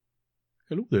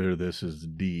Hello there, this is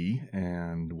D,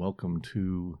 and welcome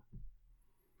to,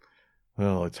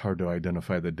 well, it's hard to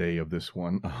identify the day of this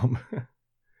one.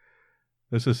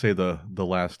 Let's just say the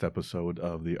last episode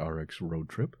of the RX road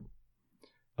trip.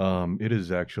 It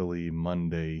is actually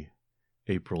Monday,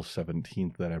 April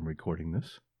 17th that I'm recording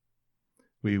this.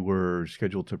 We were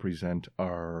scheduled to present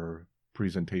our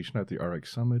presentation at the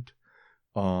RX Summit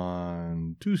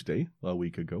on Tuesday, a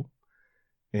week ago,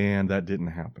 and that didn't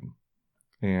happen.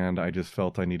 And I just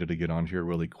felt I needed to get on here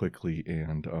really quickly,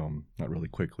 and not really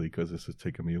quickly because this has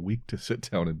taken me a week to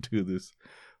sit down and do this.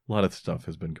 A lot of stuff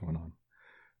has been going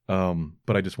on.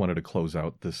 But I just wanted to close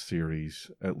out this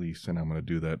series at least, and I'm going to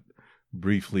do that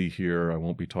briefly here. I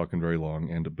won't be talking very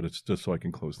long, but it's just so I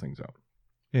can close things out.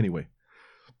 Anyway,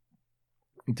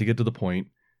 to get to the point,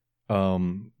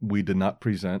 we did not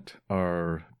present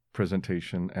our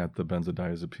presentation at the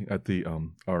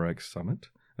RX Summit.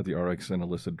 At the RX and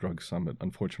Illicit Drug Summit.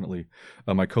 Unfortunately,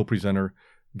 my co-presenter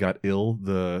got ill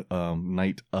the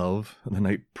night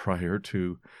prior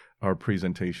to our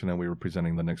presentation, and we were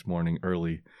presenting the next morning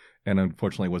early, and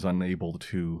unfortunately was unable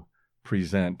to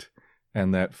present,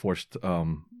 and that forced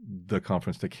the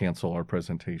conference to cancel our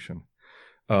presentation.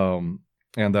 And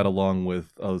that, along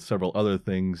with several other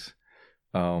things,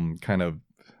 kind of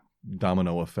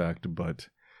domino effect. But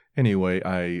anyway,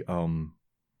 I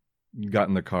got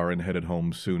in the car and headed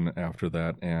home soon after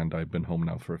that, and I've been home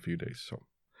now for a few days. So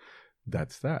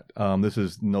that's that. This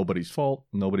is nobody's fault.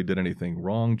 Nobody did anything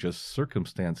wrong. Just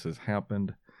circumstances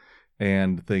happened,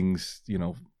 and things.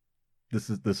 This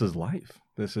is life.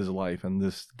 This is life, and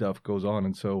this stuff goes on.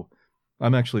 And so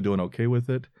I'm actually doing okay with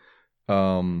it.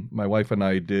 My wife and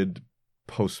I did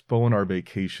postpone our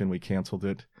vacation. We canceled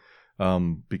it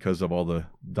because of all the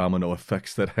domino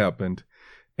effects that happened,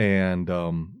 and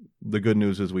the good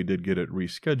news is we did get it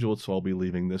rescheduled, so I'll be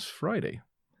leaving this Friday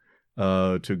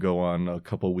to go on a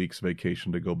couple weeks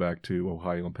vacation to go back to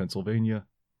Ohio and Pennsylvania,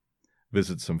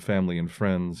 visit some family and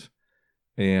friends,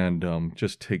 and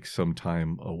just take some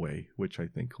time away, which I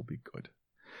think will be good.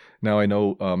 Now, I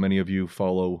know many of you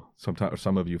follow,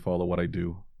 some of you follow what I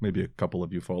do. Maybe a couple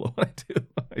of you follow what I do.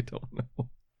 I don't know.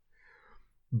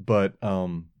 But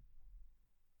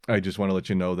I just want to let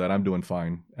you know that I'm doing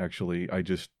fine, actually. I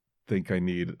just think I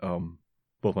need,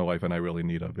 both my wife and I really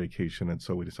need a vacation, and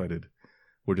so we decided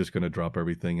we're just going to drop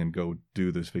everything and go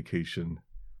do this vacation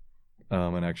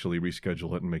and actually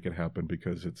reschedule it and make it happen,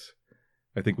 because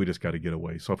I think we just got to get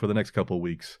away. So for the next couple of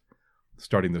weeks,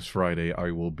 starting this Friday,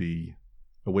 I will be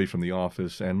away from the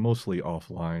office and mostly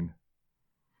offline,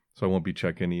 so I won't be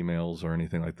checking emails or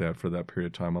anything like that for that period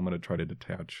of time. I'm going to try to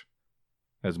detach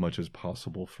as much as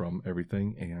possible from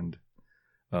everything and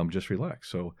just relax.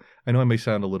 So I know I may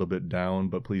sound a little bit down,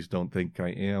 but please don't think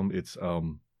I am. It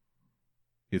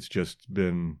was just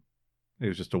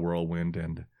a whirlwind,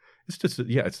 and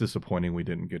it's disappointing we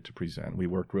didn't get to present. We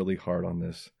worked really hard on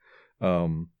this,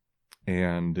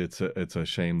 and it's a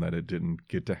shame that it didn't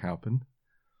get to happen.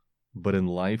 But in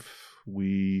life,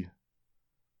 we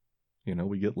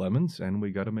get lemons, and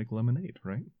we got to make lemonade,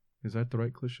 right? Is that the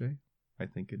right cliche? I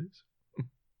think it is.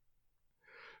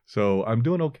 So I'm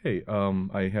doing okay.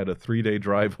 I had a 3-day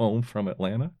drive home from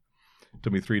Atlanta. It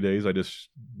took me 3 days. I just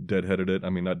deadheaded it. I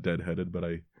mean, not deadheaded, but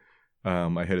I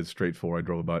headed straight for. I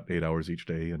drove about 8 hours each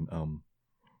day, and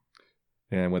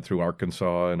went through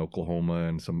Arkansas and Oklahoma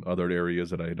and some other areas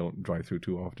that I don't drive through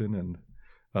too often,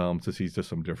 and to see just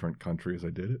some different countries. I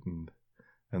did it, and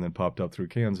then popped up through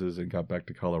Kansas and got back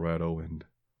to Colorado, and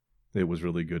it was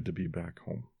really good to be back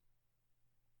home.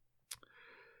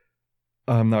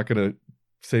 I'm not going to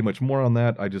say much more on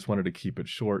that. I just wanted to keep it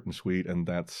short and sweet, and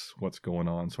that's what's going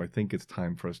on. So I think it's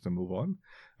time for us to move on.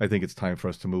 I think it's time for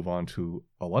us to move on to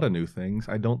a lot of new things.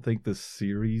 I don't think this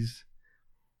series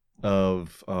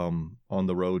of On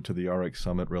the Road to the RX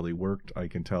Summit really worked. I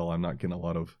can tell I'm not getting a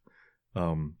lot of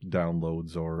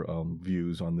downloads or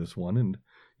views on this one, and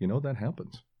that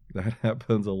happens. That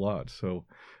happens a lot. So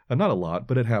not a lot,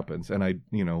 but it happens. And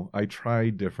I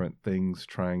try different things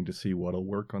trying to see what'll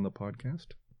work on the podcast.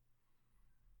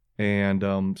 And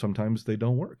sometimes they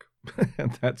don't work,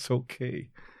 and that's okay.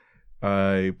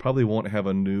 I probably won't have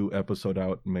a new episode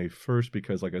out May 1st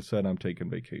because, like I said, I'm taking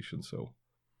vacation, so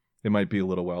it might be a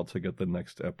little while to get the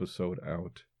next episode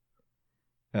out.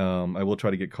 I will try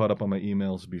to get caught up on my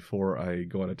emails before I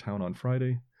go out of town on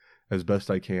Friday as best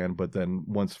I can, but then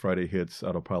once Friday hits,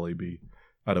 I'll probably be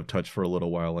out of touch for a little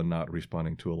while and not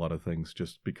responding to a lot of things,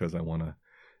 just because I want to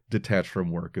detach from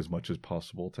work as much as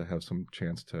possible to have some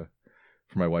chance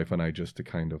for my wife and I just to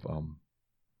kind of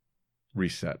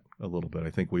reset a little bit.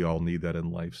 I think we all need that in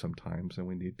life sometimes, and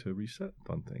we need to reset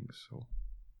on things. So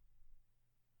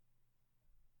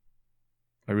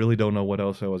I really don't know what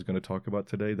else I was going to talk about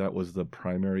today. That was the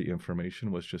primary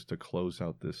information, was just to close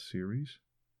out this series.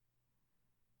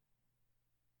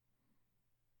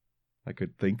 I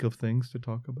could think of things to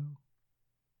talk about.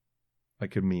 I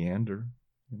could meander,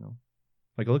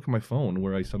 Like I look at my phone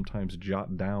where I sometimes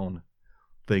jot down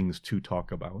things to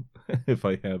talk about if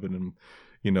I have it in,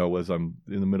 as I'm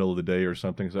in the middle of the day or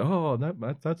something. So,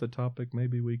 that's a topic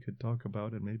maybe we could talk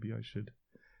about, and maybe I should,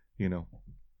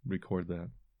 record that.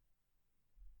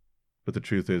 But the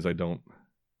truth is, I don't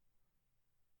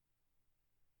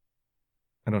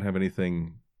have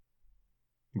anything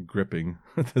gripping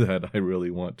that I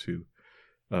really want to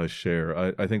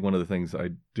share. I think one of the things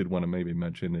I did want to maybe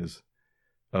mention is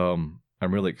I'm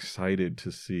really excited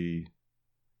to see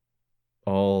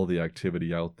all the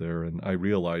activity out there. And I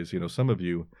realize, some of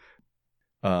you,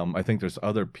 I think there's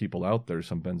other people out there,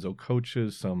 some benzo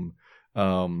coaches, some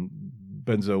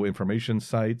benzo information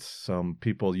sites, some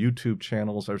people, YouTube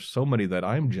channels. There's so many that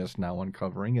I'm just now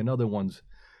uncovering, and other ones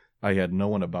I had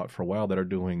known about for a while that are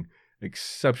doing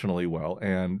exceptionally well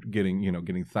and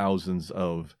getting thousands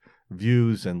of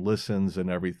views and listens and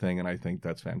everything. And I think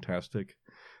that's fantastic.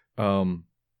 I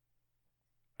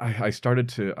started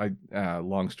to,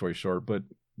 long story short, but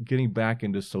getting back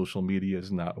into social media is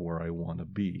not where I want to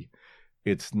be.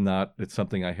 It's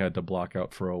something I had to block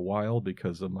out for a while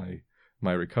because of my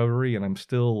recovery. And I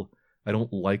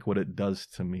don't like what it does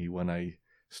to me when I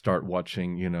start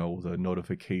watching, the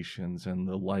notifications and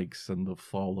the likes and the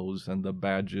follows and the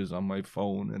badges on my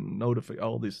phone and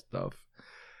all this stuff.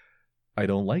 I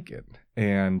don't like it.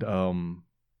 And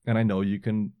I know you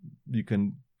can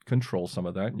control some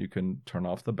of that, and you can turn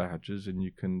off the badges, and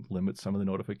you can limit some of the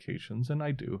notifications, and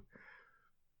I do.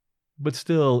 But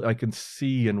still, I can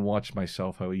see and watch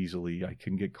myself how easily I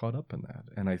can get caught up in that.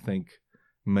 And I think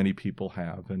many people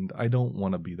have, and I don't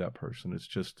want to be that person. It's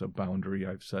just a boundary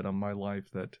I've set on my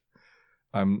life that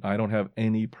I don't have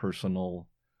any personal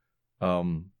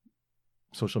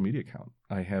social media account.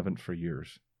 I haven't for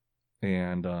years.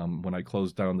 And when I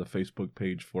closed down the Facebook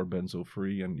page for Benzo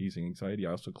Free and Easing Anxiety,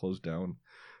 I also closed down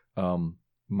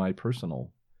my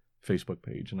personal Facebook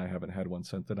page, and I haven't had one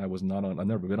since then. I've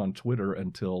never been on Twitter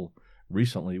until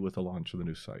recently with the launch of the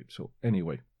new site. So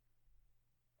anyway,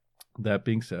 that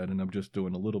being said, and I'm just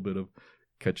doing a little bit of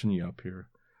catching you up here,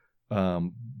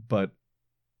 but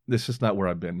this is not where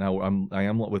I've been. Now I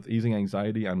am with Easing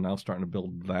Anxiety. I'm now starting to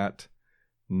build that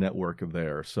network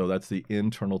there. So that's the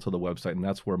internal to the website, and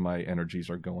that's where my energies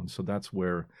are going. So that's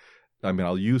where,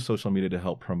 I'll use social media to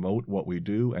help promote what we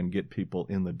do and get people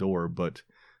in the door. But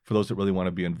for those that really want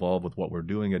to be involved with what we're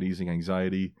doing at Easing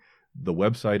Anxiety, the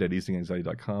website at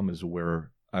easinganxiety.com is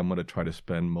where I'm going to try to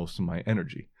spend most of my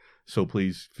energy. So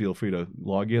please feel free to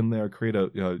log in there, create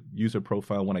a user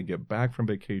profile. When I get back from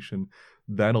vacation,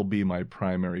 that'll be my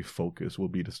primary focus, will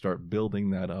be to start building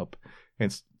that up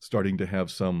and starting to have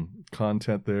some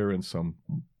content there and some,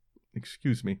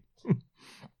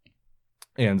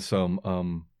 and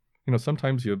some,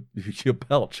 sometimes you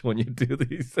belch when you do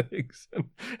these things.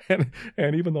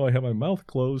 And even though I have my mouth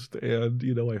closed and,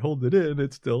 I hold it in,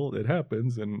 it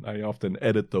happens. And I often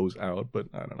edit those out, but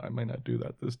I don't know, I might not do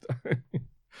that this time.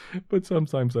 But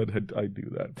sometimes I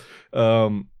do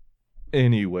that.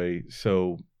 Anyway,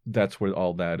 so that's where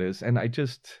all that is. And I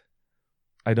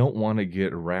don't want to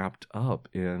get wrapped up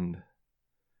in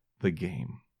the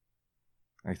game.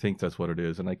 I think that's what it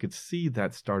is. And I could see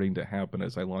that starting to happen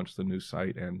as I launch the new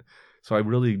site. And so I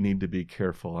really need to be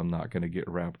careful. I'm not going to get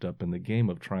wrapped up in the game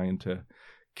of trying to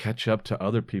catch up to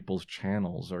other people's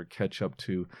channels or catch up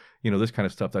to, this kind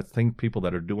of stuff. That's people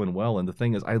that are doing well. And the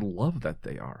thing is, I love that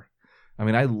they are.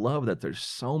 I love that there's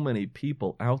so many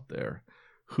people out there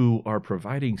who are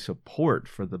providing support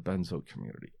for the benzo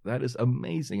community. That is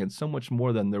amazing, and so much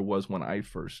more than there was when I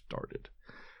first started.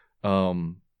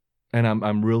 And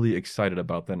I'm really excited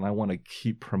about that, and I want to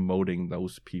keep promoting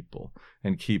those people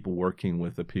and keep working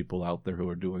with the people out there who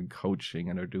are doing coaching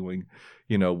and are doing,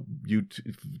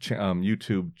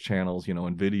 YouTube channels,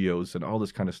 and videos and all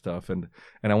this kind of stuff. And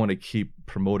I want to keep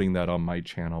promoting that on my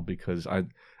channel because I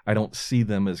don't see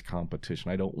them as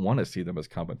competition. I don't want to see them as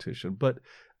competition, but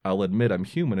I'll admit I'm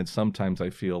human, and sometimes I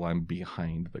feel I'm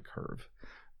behind the curve.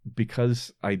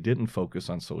 Because I didn't focus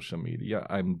on social media,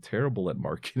 I'm terrible at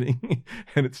marketing,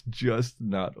 and it's just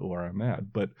not where I'm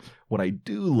at. But what I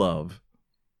do love,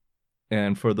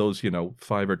 and for those,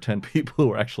 5 or 10 people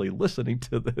who are actually listening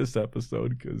to this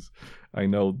episode, because I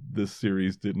know this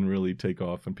series didn't really take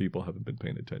off and people haven't been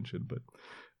paying attention, but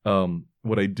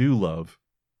what I do love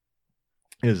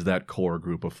is that core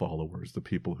group of followers, the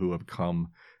people who have come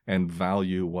and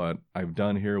value what I've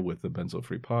done here with the Benzo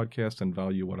Free podcast and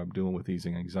value what I'm doing with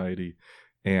Easing Anxiety.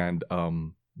 And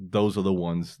those are the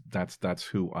ones, that's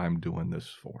who I'm doing this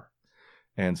for.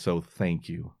 And so thank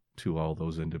you to all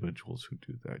those individuals who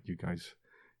do that. You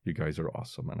guys are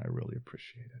awesome, and I really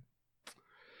appreciate it.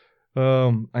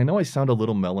 I know I sound a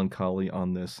little melancholy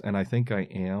on this, and I think I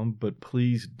am, but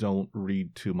please don't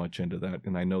read too much into that.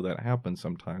 And I know that happens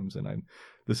sometimes, and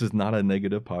this is not a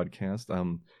negative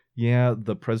podcast. Yeah,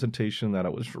 the presentation that I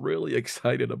was really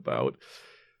excited about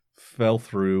fell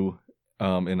through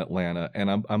in Atlanta, and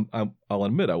I'll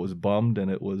admit I was bummed, and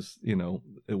it was,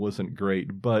 it wasn't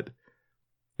great, but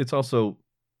it's also,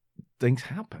 things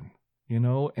happen,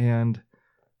 and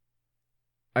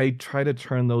I try to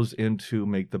turn those into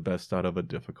make the best out of a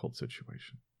difficult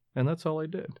situation. And that's all I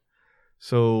did.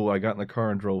 So I got in the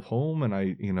car and drove home, and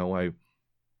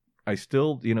I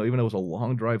still, even though it was a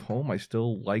long drive home, I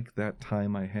still like that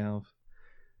time I have.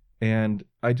 And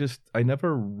I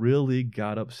never really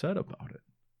got upset about it.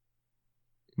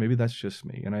 Maybe that's just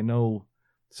me. And I know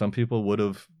some people would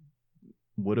have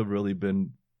really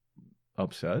been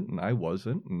upset, and I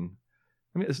wasn't. And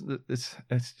I mean, it's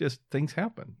just, things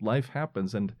happen. Life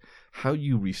happens, and how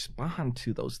you respond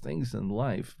to those things in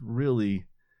life really,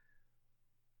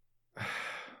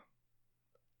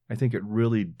 I think it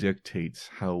really dictates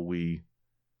how we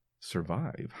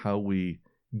survive, how we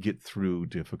get through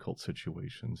difficult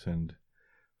situations. And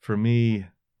for me,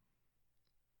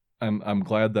 I'm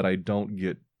glad that I don't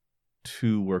get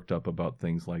too worked up about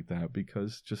things like that,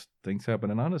 because just things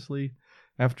happen. And honestly,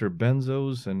 after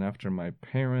benzos and after my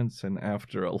parents and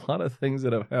after a lot of things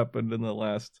that have happened in the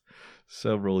last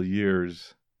several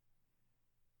years,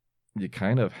 you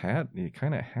kind of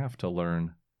have to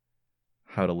learn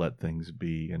how to let things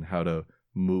be and how to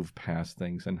move past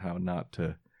things and how not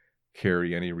to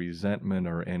carry any resentment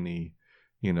or any,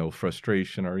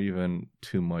 frustration or even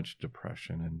too much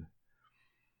depression. And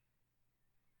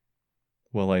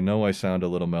well, I know I sound a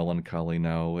little melancholy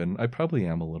now, and I probably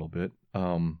am a little bit.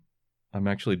 I'm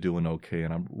actually doing okay,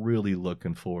 and I'm really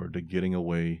looking forward to getting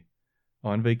away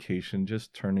on vacation,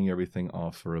 just turning everything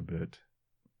off for a bit.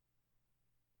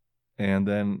 And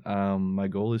then my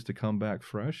goal is to come back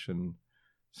fresh and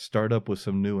start up with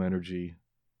some new energy,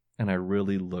 and I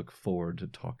really look forward to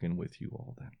talking with you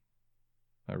all then.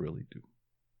 I really do.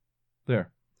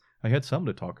 There. I had something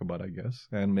to talk about, I guess,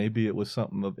 and maybe it was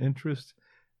something of interest,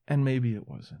 and maybe it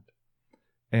wasn't.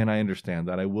 And I understand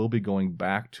that I will be going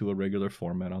back to a regular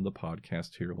format on the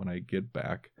podcast here when I get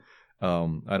back.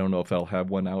 I don't know if I'll have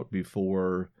one out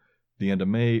before the end of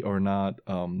May or not.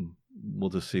 We'll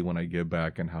just see when I get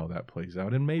back and how that plays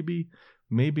out. And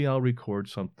maybe I'll record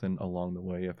something along the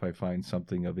way if I find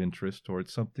something of interest, or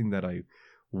it's something that I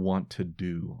want to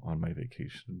do on my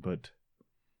vacation. But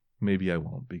maybe I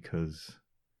won't, because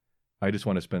I just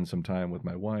want to spend some time with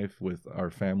my wife, with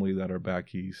our family that are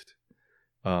back east.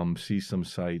 See some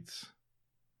sights,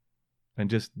 and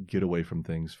just get away from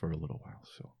things for a little while.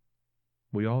 So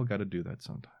we all got to do that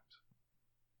sometimes.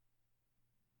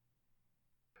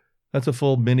 That's a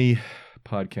full mini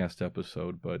podcast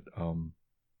episode, but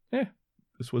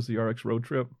this was the RX road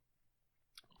trip.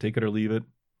 Take it or leave it.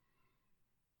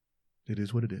 It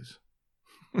is what it is.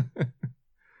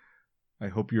 I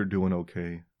hope you're doing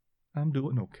okay. I'm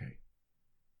doing okay.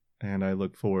 And I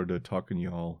look forward to talking to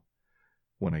you all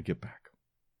when I get back.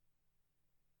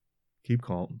 Keep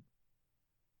calm,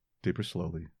 deeper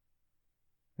slowly,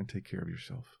 and take care of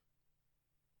yourself.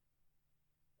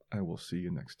 I will see you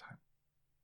next time.